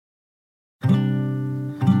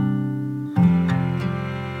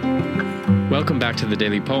Welcome back to the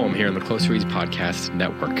Daily Poem here on the Close Reads Podcast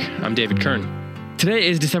Network. I'm David Kern. Today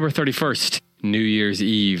is December 31st, New Year's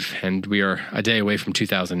Eve, and we are a day away from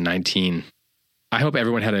 2019. I hope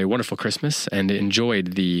everyone had a wonderful Christmas and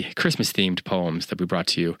enjoyed the Christmas-themed poems that we brought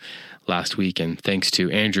to you last week, and thanks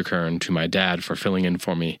to Andrew Kern, to my dad, for filling in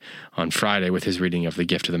for me on Friday with his reading of The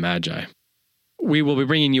Gift of the Magi. We will be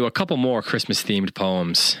bringing you a couple more Christmas-themed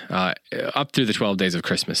poems up through the 12 days of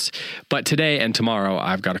Christmas. But today and tomorrow,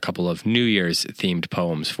 I've got a couple of New Year's-themed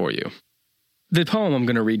poems for you. The poem I'm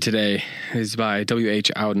going to read today is by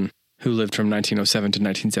W.H. Auden, who lived from 1907 to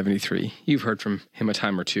 1973. You've heard from him a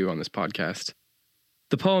time or two on this podcast.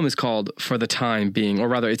 The poem is called For the Time Being, or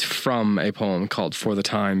rather, it's from a poem called For the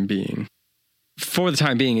Time Being. For the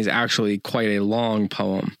Time Being is actually quite a long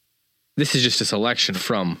poem. This is just a selection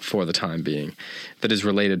from For the Time Being that is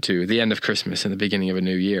related to the end of Christmas and the beginning of a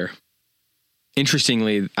new year.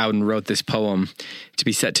 Interestingly, Auden wrote this poem to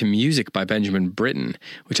be set to music by Benjamin Britten,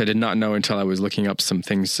 which I did not know until I was looking up some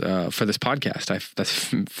things for this podcast. That's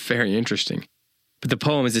very interesting. But the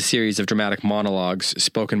poem is a series of dramatic monologues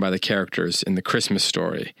spoken by the characters in the Christmas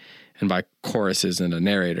story and by choruses and a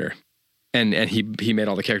narrator. And he made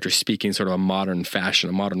all the characters speak in sort of a modern fashion,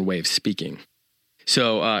 a modern way of speaking.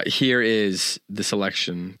 So here is the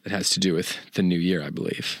selection that has to do with the new year, I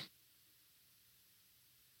believe.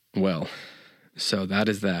 Well, so that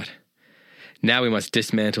is that. Now we must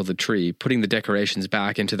dismantle the tree, putting the decorations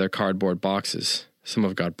back into their cardboard boxes. Some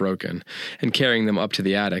have got broken, and carrying them up to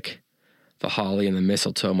the attic. The holly and the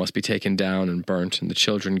mistletoe must be taken down and burnt, and the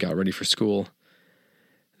children got ready for school.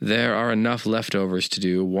 There are enough leftovers to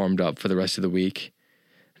do, warmed up for the rest of the week.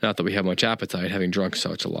 Not that we have much appetite, having drunk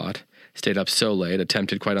such a lot. Stayed up so late,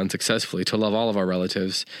 attempted quite unsuccessfully to love all of our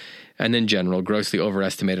relatives, and in general grossly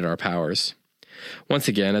overestimated our powers. Once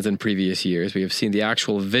again, as in previous years, we have seen the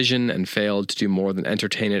actual vision and failed to do more than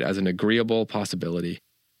entertain it as an agreeable possibility.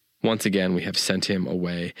 Once again, we have sent him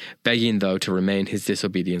away, begging, though, to remain his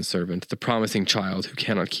disobedient servant, the promising child who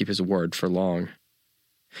cannot keep his word for long.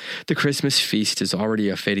 The Christmas feast is already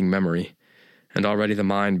a fading memory, and already the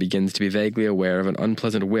mind begins to be vaguely aware of an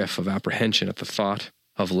unpleasant whiff of apprehension at the thought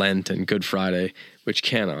of Lent and Good Friday, which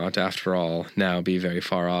cannot, after all, now be very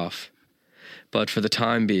far off. But for the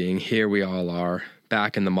time being, here we all are,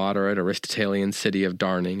 back in the moderate Aristotelian city of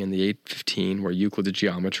Darning in the 815, where Euclid's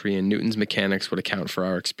geometry and Newton's mechanics would account for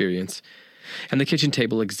our experience, and the kitchen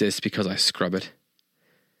table exists because I scrub it.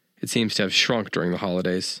 It seems to have shrunk during the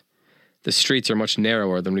holidays. The streets are much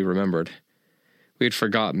narrower than we remembered. We had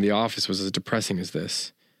forgotten the office was as depressing as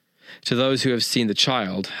this. To those who have seen the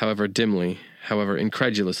child, however dimly, however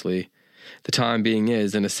incredulously, the time being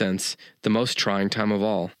is, in a sense, the most trying time of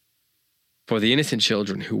all. For the innocent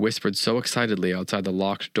children who whispered so excitedly outside the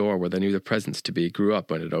locked door where they knew the presents to be grew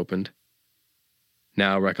up when it opened.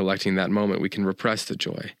 Now, recollecting that moment, we can repress the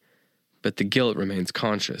joy, but the guilt remains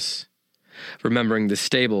conscious. Remembering the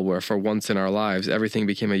stable where for once in our lives everything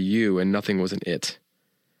became a you and nothing was an it.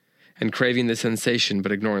 And craving the sensation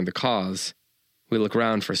but ignoring the cause, we look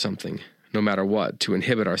round for something, no matter what, to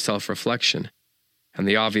inhibit our self-reflection, and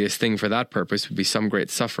the obvious thing for that purpose would be some great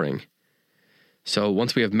suffering. So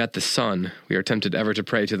once we have met the Son, we are tempted ever to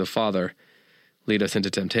pray to the Father, lead us into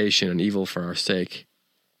temptation and evil for our sake.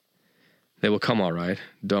 They will come all right,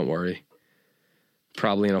 don't worry.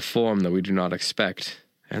 Probably in a form that we do not expect,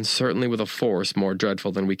 and certainly with a force more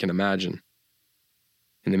dreadful than we can imagine.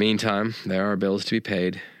 In the meantime, there are bills to be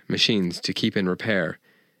paid, machines to keep in repair,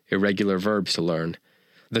 irregular verbs to learn,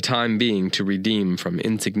 the time being to redeem from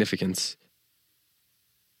insignificance.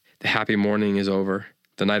 The happy morning is over.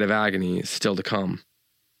 The night of agony is still to come.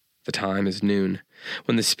 The time is noon,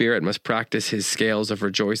 when the spirit must practice his scales of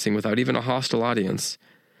rejoicing without even a hostile audience,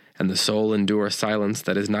 and the soul endure silence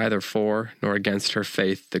that is neither for nor against her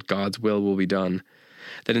faith that God's will be done,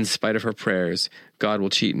 that in spite of her prayers, God will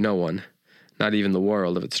cheat no one, not even the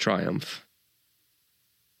world, of its triumph.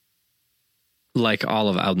 Like all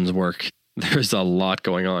of Auden's work, there's a lot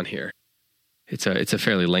going on here. It's a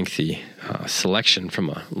fairly lengthy selection from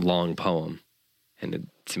a long poem, and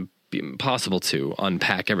it's impossible to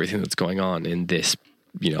unpack everything that's going on in this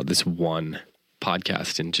one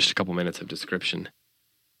podcast in just a couple minutes of description.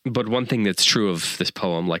 But one thing that's true of this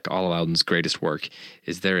poem, like all of Auden's greatest work,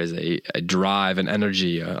 is there is a drive, an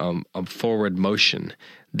energy, a forward motion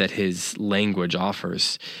that his language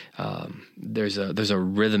offers. There's a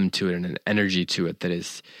rhythm to it and an energy to it that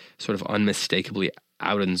is sort of unmistakably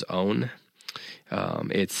Auden's own.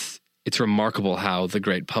 It's remarkable how the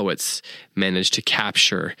great poets manage to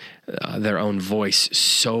capture their own voice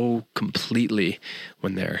so completely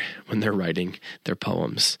when they're writing their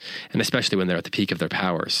poems, and especially when they're at the peak of their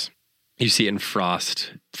powers. You see it in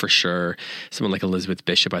Frost, for sure. Someone like Elizabeth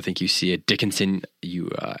Bishop, I think you see it. Dickinson, you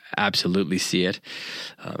absolutely see it.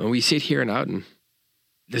 And we see it here in Auden.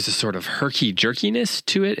 There's a sort of herky-jerkiness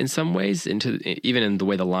to it in some ways, even in the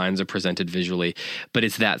way the lines are presented visually. But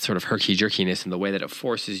it's that sort of herky-jerkiness in the way that it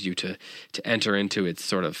forces you to enter into its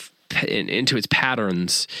sort of into its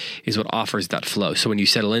patterns is what offers that flow. So when you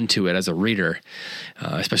settle into it as a reader,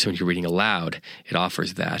 especially when you're reading aloud, it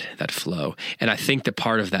offers that flow. And I think that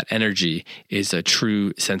part of that energy is a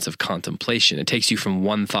true sense of contemplation. It takes you from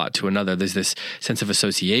one thought to another. There's this sense of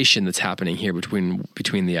association that's happening here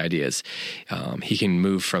between the ideas. He can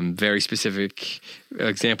move from very specific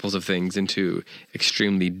examples of things into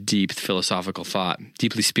extremely deep philosophical thought,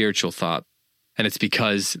 deeply spiritual thought. And it's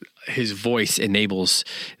because his voice enables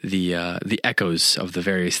the echoes of the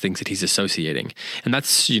various things that he's associating. And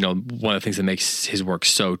that's, one of the things that makes his work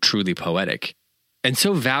so truly poetic and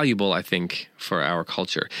so valuable, I think, for our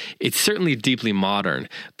culture. It's certainly deeply modern,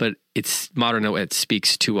 but it's modern in a way that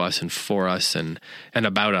speaks to us and for us and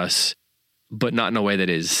about us, but not in a way that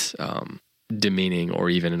is demeaning or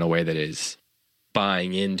even in a way that is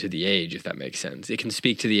buying into the age, if that makes sense. It can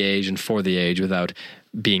speak to the age and for the age without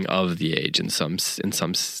being of the age in some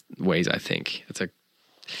ways, I think. I'm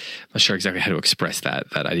not sure exactly how to express that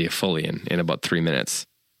idea fully in about 3 minutes.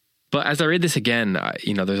 But as I read this again,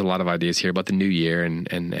 there's a lot of ideas here about the new year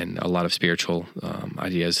and a lot of spiritual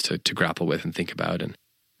ideas to grapple with and think about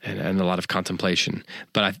and a lot of contemplation.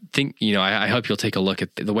 But I think, I hope you'll take a look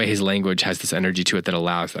at the way his language has this energy to it that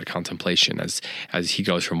allows that contemplation as he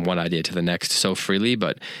goes from one idea to the next so freely,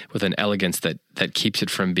 but with an elegance that keeps it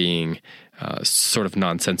from being sort of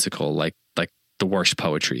nonsensical, like the worst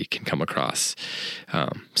poetry can come across.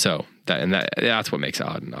 So that's what makes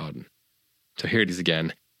Auden. So here it is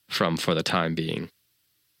again from For the Time Being.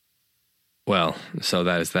 Well, so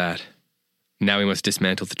that is that. Now we must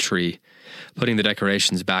dismantle the tree, putting the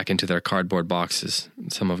decorations back into their cardboard boxes.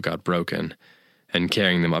 Some have got broken, and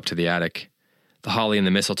carrying them up to the attic. The holly and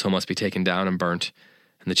the mistletoe must be taken down and burnt,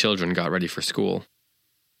 and the children got ready for school.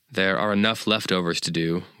 There are enough leftovers to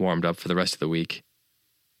do, warmed up for the rest of the week.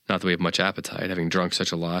 Not that we have much appetite, having drunk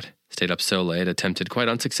such a lot, stayed up so late, attempted quite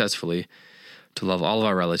unsuccessfully to love all of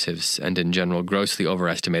our relatives, and in general grossly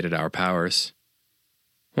overestimated our powers.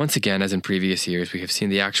 Once again, as in previous years, we have seen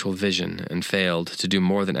the actual vision and failed to do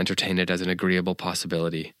more than entertain it as an agreeable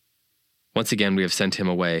possibility. Once again, we have sent him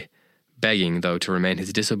away, begging, though, to remain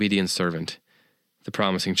his disobedient servant, the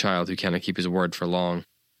promising child who cannot keep his word for long.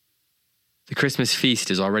 The Christmas feast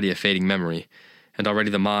is already a fading memory, and already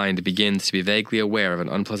the mind begins to be vaguely aware of an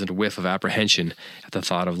unpleasant whiff of apprehension at the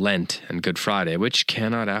thought of Lent and Good Friday, which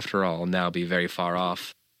cannot, after all, now be very far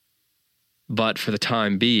off. But for the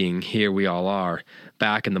time being, here we all are,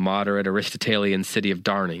 back in the moderate Aristotelian city of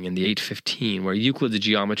Darning in the 815, where Euclid's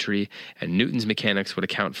geometry and Newton's mechanics would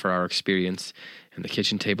account for our experience, and the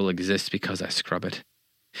kitchen table exists because I scrub it.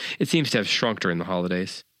 It seems to have shrunk during the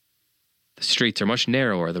holidays. The streets are much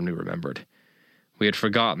narrower than we remembered. We had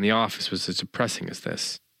forgotten the office was as depressing as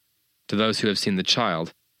this. To those who have seen the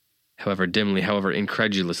child, however dimly, however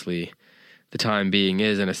incredulously, the time being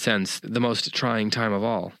is, in a sense, the most trying time of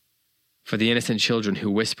all. For the innocent children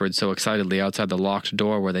who whispered so excitedly outside the locked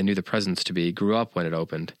door where they knew the presents to be grew up when it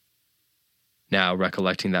opened. Now,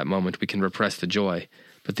 recollecting that moment, we can repress the joy,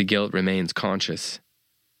 but the guilt remains conscious.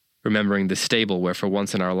 Remembering the stable where for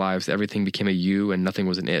once in our lives everything became a you and nothing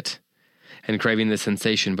was an it. And craving the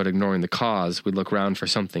sensation but ignoring the cause, we look round for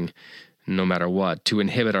something, no matter what, to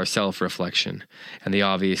inhibit our self-reflection, and the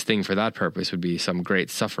obvious thing for that purpose would be some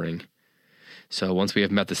great suffering. So once we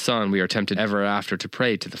have met the Son, we are tempted ever after to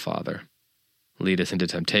pray to the Father. Lead us into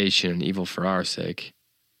temptation and evil for our sake.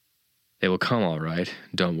 They will come all right,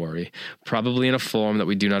 don't worry, probably in a form that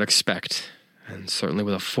we do not expect, and certainly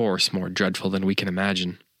with a force more dreadful than we can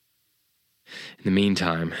imagine. In the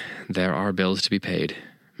meantime, there are bills to be paid,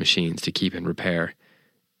 machines to keep and repair,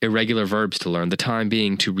 irregular verbs to learn, the time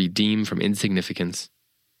being to redeem from insignificance.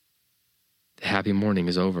 The happy morning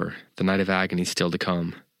is over, the night of agony still to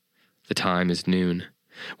come. The time is noon,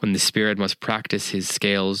 when the spirit must practice his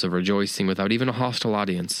scales of rejoicing without even a hostile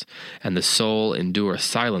audience, and the soul endure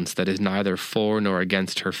silence that is neither for nor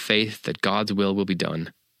against her faith that God's will be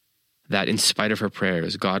done, that in spite of her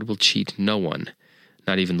prayers God will cheat no one,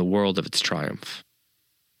 not even the world, of its triumph.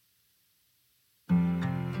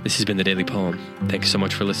 This has been the Daily Poem. Thanks so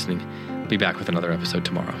much for listening. I'll be back with another episode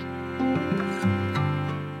tomorrow.